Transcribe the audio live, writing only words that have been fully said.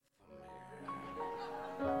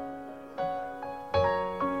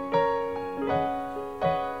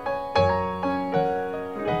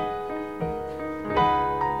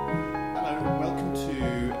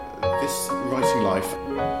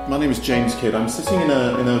name is James Kidd. I'm sitting in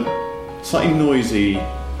a slightly noisy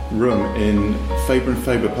room in Faber and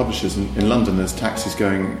Faber Publishers in London. There's taxis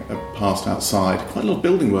going past outside. Quite a lot of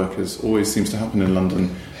building workers always seems to happen in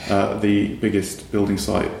London. The biggest building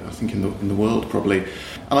site, I think, in the world, probably.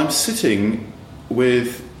 And I'm sitting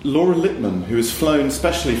with Laura Lippman, who has flown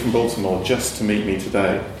specially from Baltimore just to meet me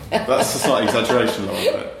today. That's a slight exaggeration,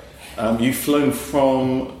 Laura. But, you've flown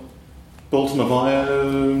from Baltimore via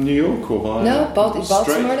New York or via... No,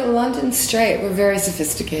 Baltimore to London straight. We're very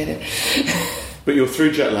sophisticated. But you're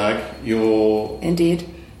through jet lag. You're... Indeed.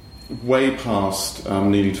 Way past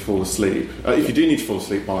needing to fall asleep. If you do need to fall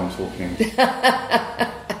asleep while I'm talking...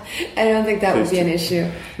 I don't think that would be an issue.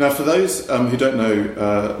 Now, for those who don't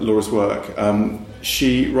know Laura's work,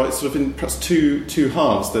 she writes sort of in perhaps two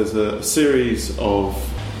halves. There's a series of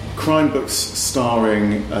crime books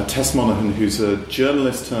starring Tess Monaghan, who's a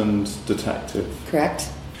journalist turned detective. Correct.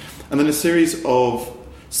 And then a series of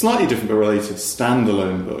slightly different but related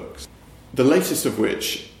standalone books. The latest of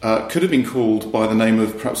which could have been called by the name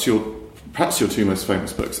of perhaps your two most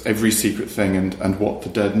famous books, Every Secret Thing and What the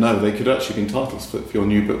Dead Know. They could actually be titles for your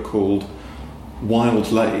new book called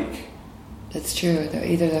Wild Lake. That's true.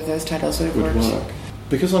 Either of those titles would have worked.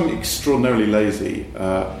 Because I'm extraordinarily lazy,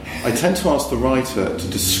 I tend to ask the writer to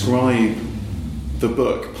describe the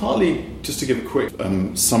book, partly just to give a quick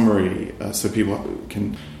summary so people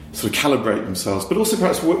can sort of calibrate themselves, but also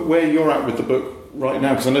perhaps where you're at with the book right now,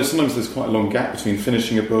 because I know sometimes there's quite a long gap between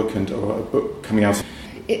finishing a book or a book coming out.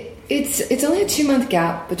 It's only a 2-month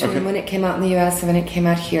gap between when it came out in the US and when it came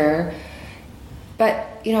out here.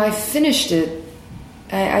 But, I finished it.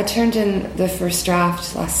 I turned in the first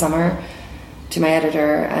draft last summer to my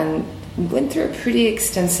editor and went through a pretty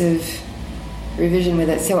extensive revision with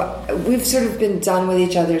it. So we've sort of been done with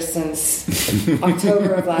each other since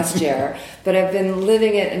October of last year. But I've been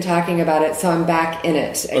living it and talking about it, so I'm back in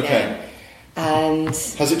it again. Okay. And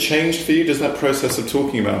has it changed for you? Does that process of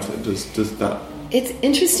talking about it, does that... It's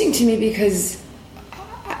interesting to me because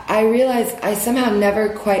I realize I somehow never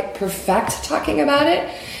quite perfect talking about it.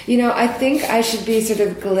 I think I should be sort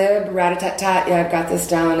of glib, rat-a-tat-tat, yeah, I've got this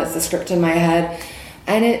down, it's the script in my head.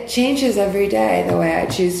 And it changes every day, the way I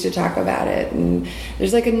choose to talk about it. And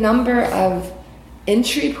there's like a number of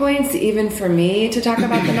entry points, even for me, to talk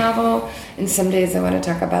about the novel. And some days I want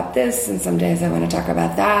to talk about this, and some days I want to talk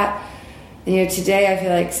about that. And, today I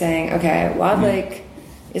feel like saying, okay, Wild Lake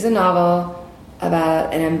is a novel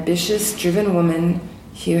about an ambitious, driven woman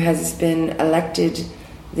who has been elected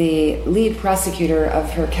the lead prosecutor of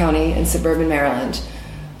her county in suburban Maryland,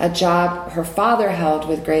 a job her father held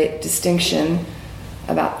with great distinction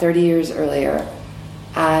about 30 years earlier.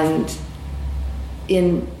 And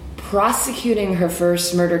in prosecuting her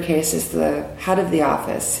first murder case as the head of the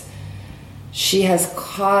office, she has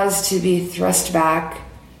caused to be thrust back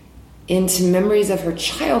into memories of her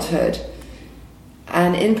childhood,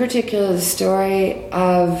 and in particular the story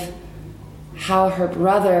of how her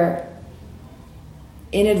brother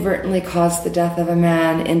inadvertently caused the death of a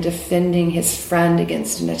man in defending his friend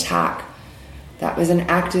against an attack. That was an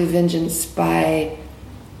act of vengeance by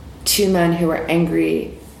two men who were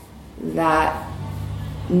angry that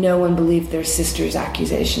no one believed their sister's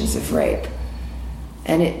accusations of rape.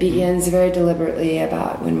 And it begins very deliberately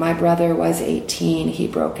about when my brother was 18, he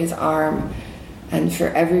broke his arm. And for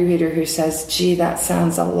every reader who says, gee, that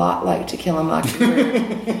sounds a lot like To Kill a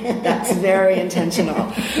Mockingbird, that's very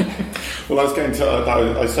intentional. Well, I was going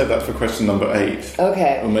to... I said that for question number 8.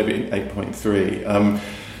 Okay. Or maybe 8.3.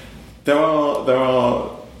 There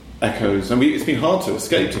are echoes, and it's been hard to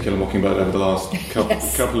escape To Kill a Mockingbird over the last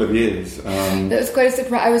couple of years. That was quite a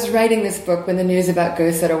surprise. I was writing this book when the news about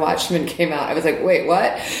Ghosts at a Watchman came out. I was like, wait,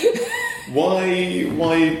 what? Why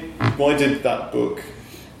did that book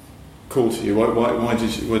call to you? Why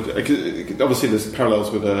did you... obviously there's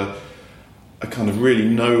parallels with a kind of really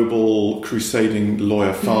noble, crusading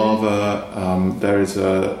lawyer father. There is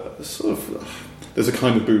a sort of... There's a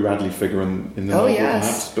kind of Boo Radley figure in the novel,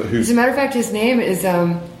 perhaps. But as a matter of fact, his name is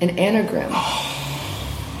an anagram.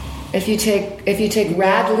 If you take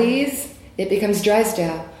Radley's, it becomes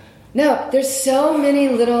Drysdale. No, there's so many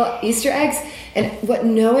little Easter eggs, and what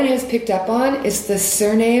no one has picked up on is the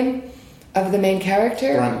surname of the main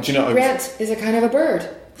character. Brant. Do you know, Brant is a kind of a bird.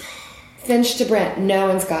 Finch to Brent. No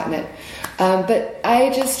one's gotten it. But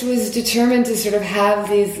I just was determined to sort of have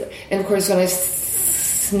these, and of course when I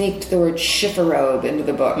sneaked the word chifforobe into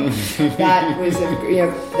the book, that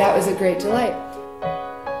was a great delight.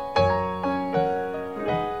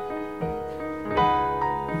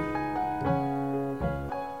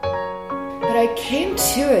 But I came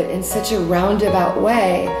to it in such a roundabout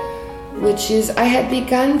way, which is I had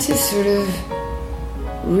begun to sort of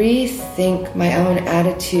rethink my own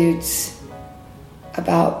attitudes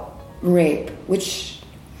about rape, which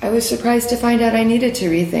I was surprised to find out I needed to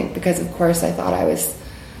rethink, because of course I thought I was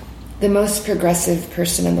the most progressive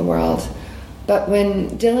person in the world. But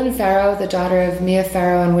when Dylan Farrow, the daughter of Mia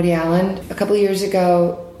Farrow and Woody Allen, a couple of years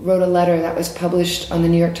ago wrote a letter that was published on the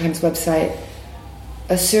New York Times website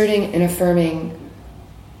asserting and affirming,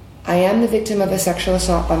 I am the victim of a sexual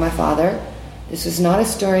assault by my father. This was not a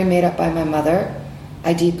story made up by my mother.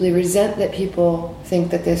 I deeply resent that people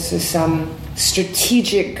think that this is some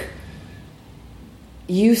strategic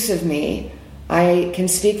use of me. I can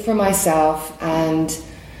speak for myself, and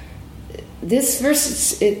this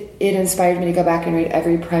verse, it inspired me to go back and read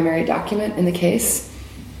every primary document in the case.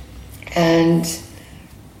 And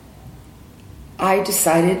I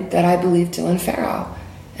decided that I believed Dylan Farrow.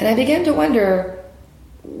 And I began to wonder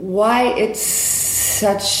why it's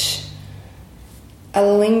such a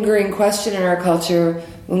lingering question in our culture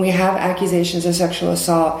when we have accusations of sexual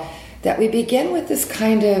assault, that we begin with this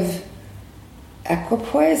kind of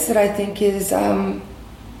equipoise that I think is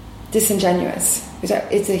disingenuous.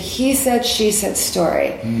 It's a he said, she said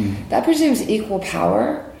story. That presumes equal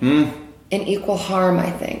power and equal harm, I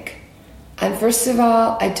think. And first of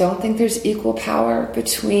all, I don't think there's equal power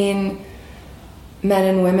between men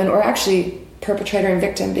and women, or actually perpetrator and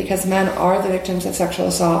victim, because men are the victims of sexual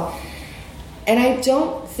assault. And I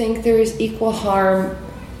don't think there is equal harm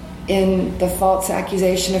in the false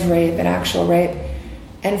accusation of rape and actual rape.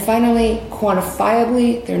 And finally,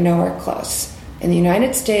 quantifiably, they're nowhere close. In the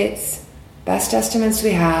United States, best estimates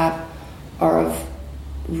we have are of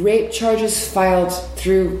rape charges filed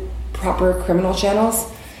through proper criminal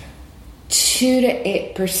channels, 2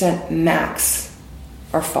 to 8% max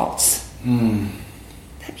are false.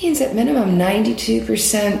 That means at minimum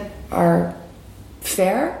 92% are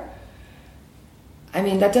fair. I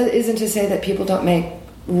mean, that isn't to say that people don't make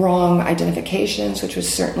wrong identifications, which was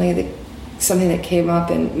certainly something that came up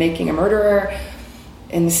in Making a Murderer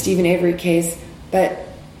in the Stephen Avery case. But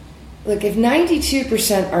look, if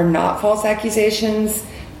 92% are not false accusations,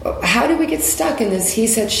 how do we get stuck in this he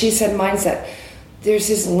said, she said mindset? There's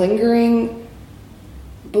this lingering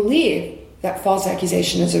belief that false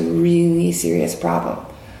accusation is a really serious problem.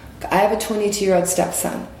 I have a 22-year-old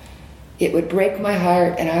stepson. It would break my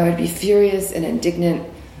heart, and I would be furious and indignant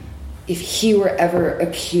if he were ever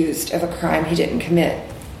accused of a crime he didn't commit.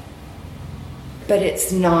 But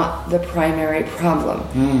it's not the primary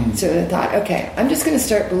problem. So I thought, okay, I'm just going to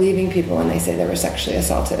start believing people when they say they were sexually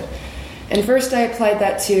assaulted. And first I applied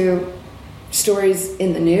that to stories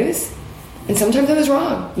in the news, and sometimes I was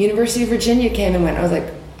wrong. University of Virginia came and went. I was like,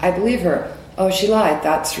 I believe her. Oh, she lied.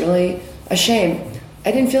 That's really a shame.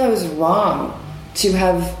 I didn't feel I was wrong to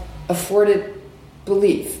have afforded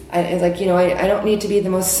belief. I don't need to be the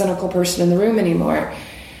most cynical person in the room anymore.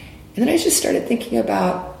 And then I just started thinking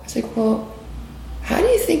about, I was like, well, how do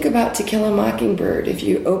you think about To Kill a Mockingbird if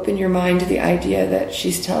you open your mind to the idea that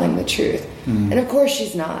she's telling the truth? And of course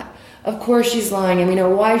she's not. Of course she's lying, and we know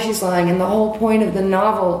why she's lying. And the whole point of the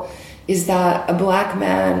novel is that a black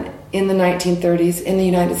man in the 1930s in the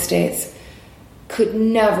United States could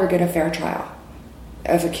never get a fair trial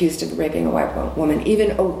if accused of raping a white woman, even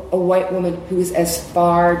a white woman who is as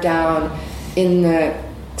far down in the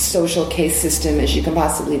social case system as you can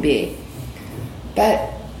possibly be.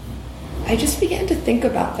 But I just began to think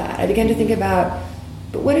about that. I began to think about,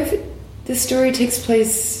 but what if the story takes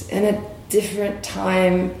place in a different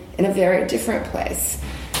time, in a very different place?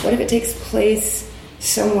 What if it takes place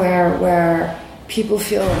somewhere where people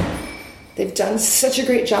feel they've done such a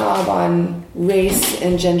great job on race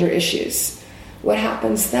and gender issues? What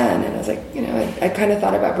happens then? And I was like, I kind of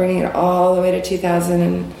thought about bringing it all the way to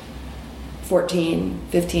 2014,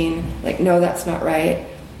 15. Like, no, that's not right.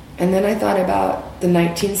 And then I thought about the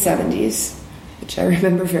 1970s, which I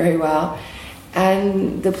remember very well,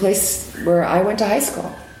 and the place where I went to high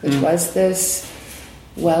school, which was this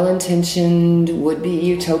well-intentioned would-be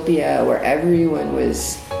utopia where everyone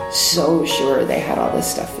was so sure they had all this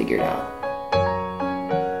stuff figured out.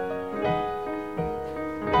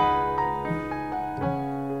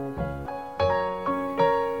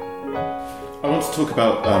 I want to talk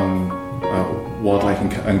about Wildlife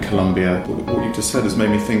and Colombia. What you just said has made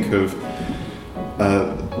me think of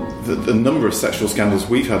the number of sexual scandals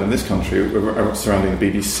we've had in this country surrounding the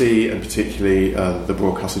BBC, and particularly the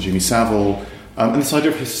broadcaster Jimmy Savile, and this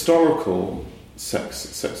idea of historical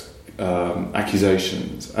sex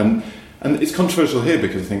accusations. And it's controversial here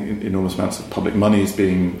because I think enormous amounts of public money is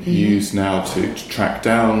being used now to track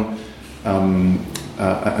down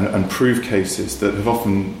and prove cases that have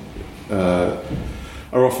often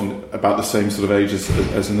are often about the same sort of age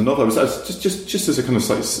as in the novel. Just as a kind of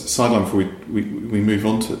slight sideline before we move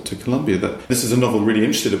on to Columbia, that this is a novel really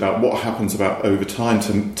interested about what happens about over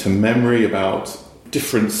time to memory, about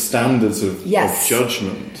different standards of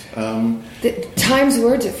judgment. The times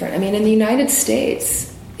were different. I mean, in the United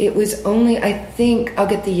States, it was only, I think, I'll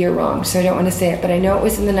get the year wrong, so I don't want to say it, but I know it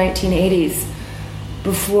was in the 1980s,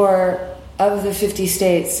 before, of the 50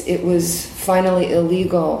 states, it was finally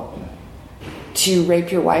illegal to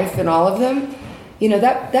rape your wife in all of them. You know,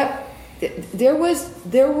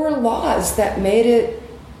 there were laws that made it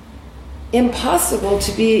impossible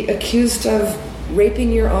to be accused of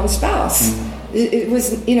raping your own spouse. It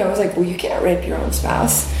was, you know, it was like, well, you can't rape your own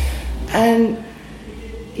spouse. And,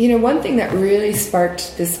 you know, one thing that really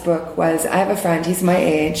sparked this book was, I have a friend, he's my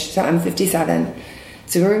age, so I'm 57.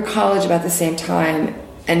 So we were in college about the same time,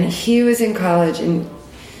 and he was in college, and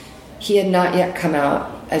he had not yet come out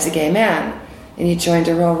as a gay man. And he joined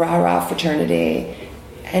a real rah-rah fraternity.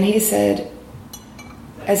 And he said,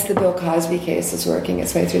 as the Bill Cosby case was working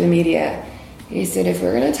its way through the media, he said, if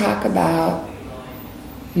we're going to talk about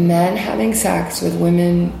men having sex with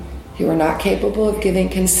women who are not capable of giving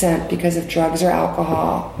consent because of drugs or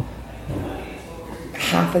alcohol,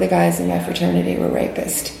 half of the guys in my fraternity were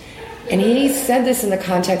rapists. And he said this in the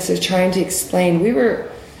context of trying to explain,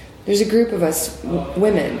 there's a group of us,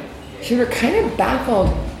 women, who were kind of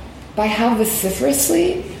baffled by how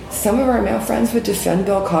vociferously some of our male friends would defend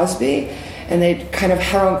Bill Cosby, and they'd kind of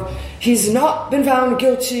herald, he's not been found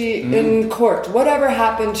guilty in court. Whatever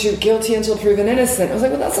happened to guilty until proven innocent? I was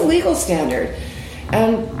like, well, that's a legal standard.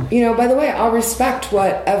 And, you know, by the way, I'll respect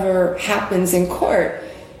whatever happens in court,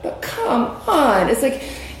 but come on. It's like,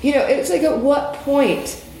 you know, it's like, at what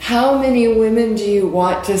point, how many women do you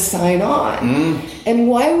want to sign on? And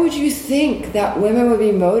why would you think that women would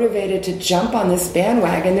be motivated to jump on this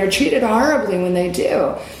bandwagon? They're treated horribly when they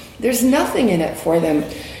do. There's nothing in it for them.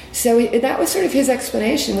 So that was sort of his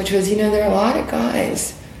explanation, which was, you know, there are a lot of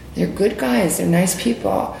guys. They're good guys. They're nice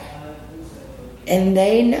people. And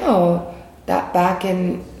they know that back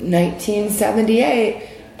in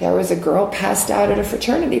 1978, there was a girl passed out at a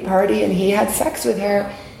fraternity party, and he had sex with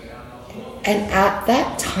her. And at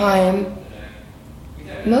that time,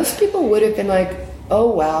 most people would have been like,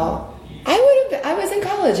 oh, well, I was in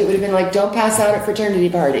college. It would have been like, don't pass out at fraternity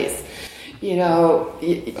parties. You know.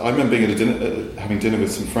 I remember being at a dinner, having dinner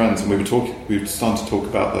with some friends, and we were starting to talk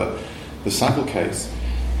about the Savile case.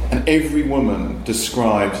 And every woman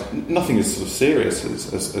described, nothing as sort of serious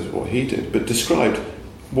as what he did, but described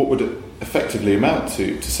what would effectively amount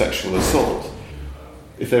to sexual assault.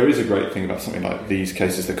 If there is a great thing about something like these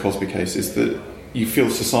cases, the Cosby case, is that you feel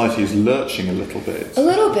society is lurching a little bit. A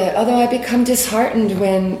little bit, although I become disheartened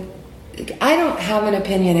when I don't have an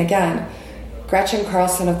opinion. Again, Gretchen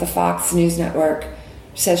Carlson of the Fox News Network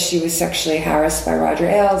says she was sexually harassed by Roger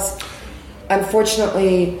Ailes.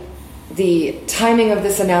 Unfortunately, the timing of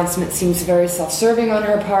this announcement seems very self-serving on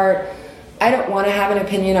her part. I don't want to have an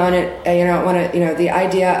opinion on it. I don't want to, you know, the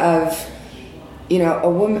idea of, you know, a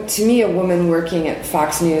woman, to me, a woman working at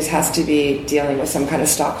Fox News has to be dealing with some kind of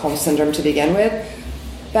Stockholm syndrome to begin with.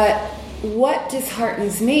 But what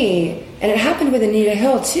disheartens me, and it happened with Anita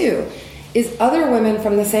Hill too, is other women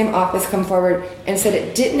from the same office come forward and said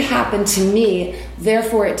it didn't happen to me,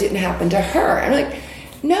 therefore it didn't happen to her. I'm like,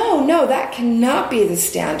 no, that cannot be the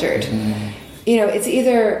standard. You know, it's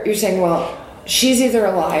either, you're saying, well, she's either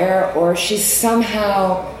a liar or she's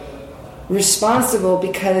somehow responsible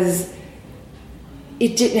because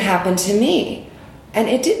it didn't happen to me. And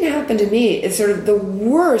it didn't happen to me is sort of the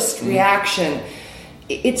worst reaction.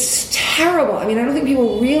 It's terrible. I mean, I don't think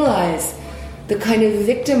people realize the kind of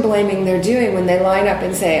victim blaming they're doing when they line up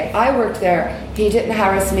and say, I worked there, he didn't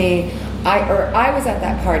harass me, I was at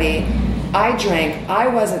that party, I drank, I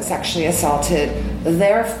wasn't sexually assaulted,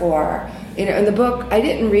 therefore, you know, in the book, I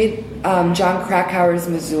didn't read John Krakauer's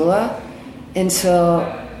Missoula until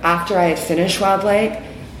after I had finished Wild Lake,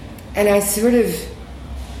 and I sort of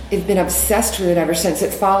have been obsessed with it ever since.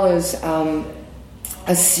 It follows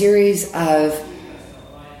a series of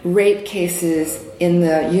rape cases in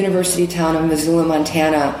the university town of Missoula,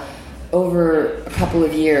 Montana, over a couple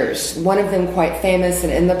of years. One of them quite famous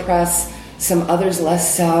and in the press, some others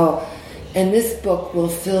less so. And this book will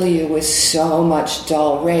fill you with so much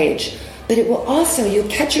dull rage. But it will also, you'll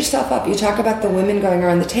catch yourself up. You talk about the women going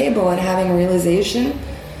around the table and having a realization.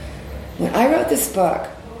 When I wrote this book,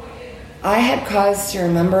 I had cause to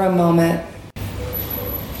remember a moment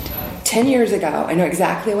 10 years ago. I know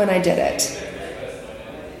exactly when I did it.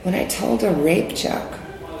 When I told a rape joke.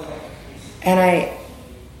 And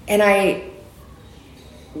I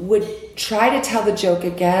would try to tell the joke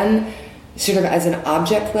again, sort of as an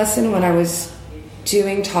object lesson when I was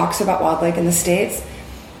doing talks about Walled Lake in the States,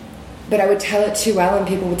 but I would tell it too well and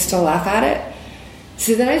people would still laugh at it.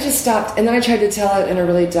 So then I just stopped, and then I tried to tell it in a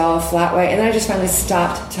really dull, flat way, and then I just finally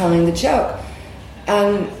stopped telling the joke.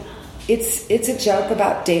 It's a joke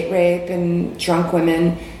about date rape and drunk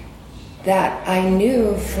women that I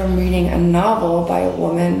knew from reading a novel by a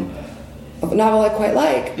woman, a novel I quite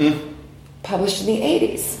like, published in the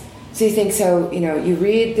 80s. So you think, you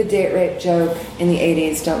read the date rape joke in the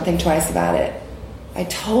 80s, don't think twice about it. I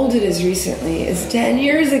told it as recently as 10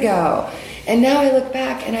 years ago. And now I look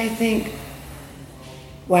back and I think,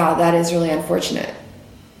 wow, that is really unfortunate.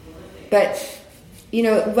 But,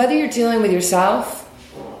 whether you're dealing with yourself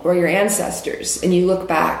or your ancestors, and you look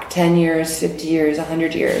back 10 years, 50 years,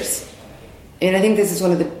 100 years, and I think this is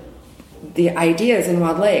one of the ideas in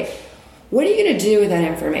Walled Lake, what are you going to do with that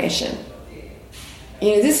information?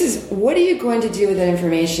 What are you going to do with that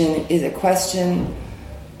information is a question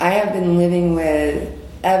I have been living with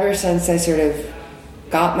ever since I sort of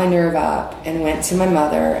got my nerve up and went to my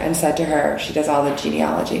mother and said to her, she does all the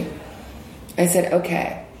genealogy. I said,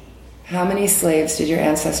 okay, how many slaves did your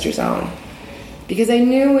ancestors own? Because I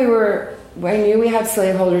knew we had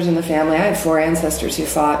slaveholders in the family. I had 4 ancestors who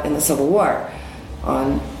fought in the Civil War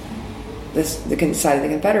on the side of the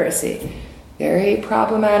Confederacy. Very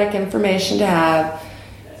problematic information to have.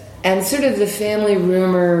 And sort of the family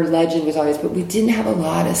rumor, legend was always, but we didn't have a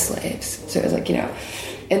lot of slaves. So it was like, and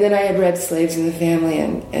then I had read Slaves in the Family,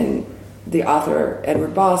 and the author,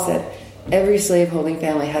 Edward Ball, said, every slave-holding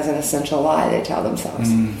family has an essential lie they tell themselves.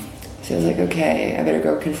 So I was like, okay, I better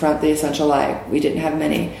go confront the essential lie. We didn't have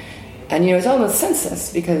many. And, it was almost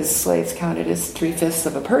census, because slaves counted as 3/5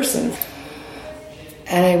 of a person.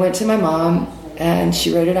 And I went to my mom, and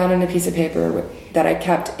she wrote it down on a piece of paper that I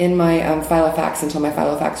kept in my Filofax until my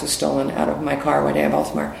Filofax was stolen out of my car one day in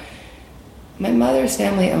Baltimore. My mother's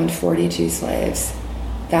family owned 42 slaves.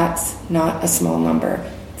 That's not a small number.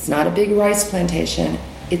 It's not a big rice plantation.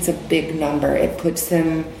 It's a big number. It puts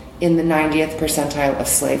them in the 90th percentile of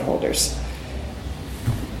slaveholders.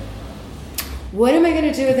 What am I going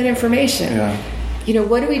to do with that information? Yeah.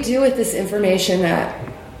 What do we do with this information that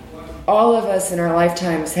all of us in our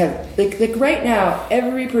lifetimes have, like right now,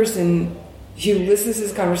 every person who listens to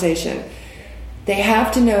this conversation, they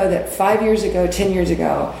have to know that 5 years ago, 10 years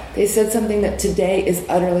ago, they said something that today is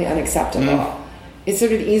utterly unacceptable. It's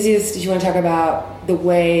sort of easiest if you want to talk about the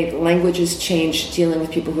way language has changed dealing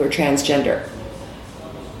with people who are transgender.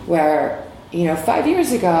 Where, 5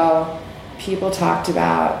 years ago, people talked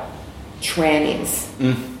about trannies.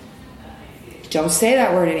 Don't say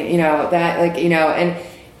that word, and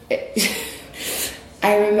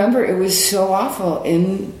I remember it was so awful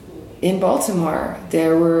in Baltimore.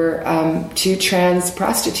 There were 2 trans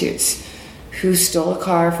prostitutes who stole a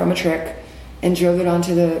car from a trick and drove it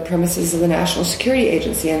onto the premises of the National Security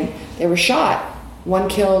Agency, and they were shot. 1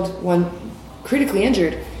 killed, 1 critically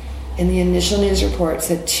injured. And the initial news report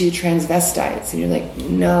said 2 transvestites, and you're like,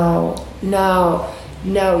 no,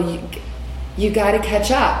 you got to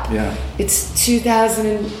catch up. Yeah. It's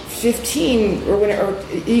 2015 or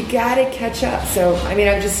you got to catch up. So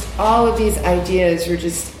all of these ideas were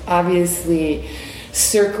just obviously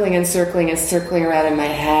circling around in my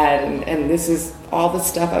head, and this is all the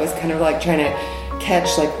stuff I was kind of like trying to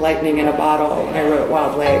catch like lightning in a bottle when I wrote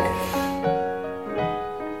Walled Lake.